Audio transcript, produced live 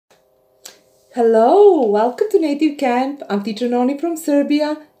Hello, welcome to Native Camp. I'm teacher Noni from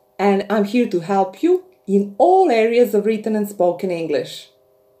Serbia, and I'm here to help you in all areas of written and spoken English.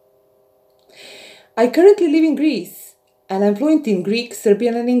 I currently live in Greece, and I'm fluent in Greek,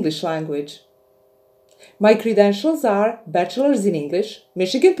 Serbian, and English language. My credentials are Bachelor's in English,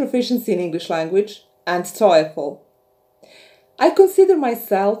 Michigan Proficiency in English Language, and TOEFL. I consider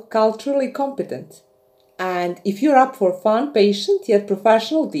myself culturally competent, and if you're up for fun, patient, yet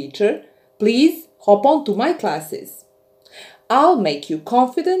professional teacher, please hop on to my classes. I'll make you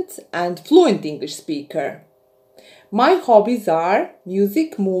confident and fluent English speaker. My hobbies are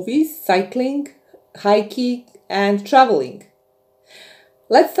music, movies, cycling, hiking, and traveling.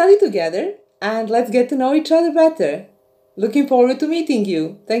 Let's study together and let's get to know each other better. Looking forward to meeting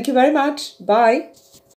you. Thank you very much. Bye.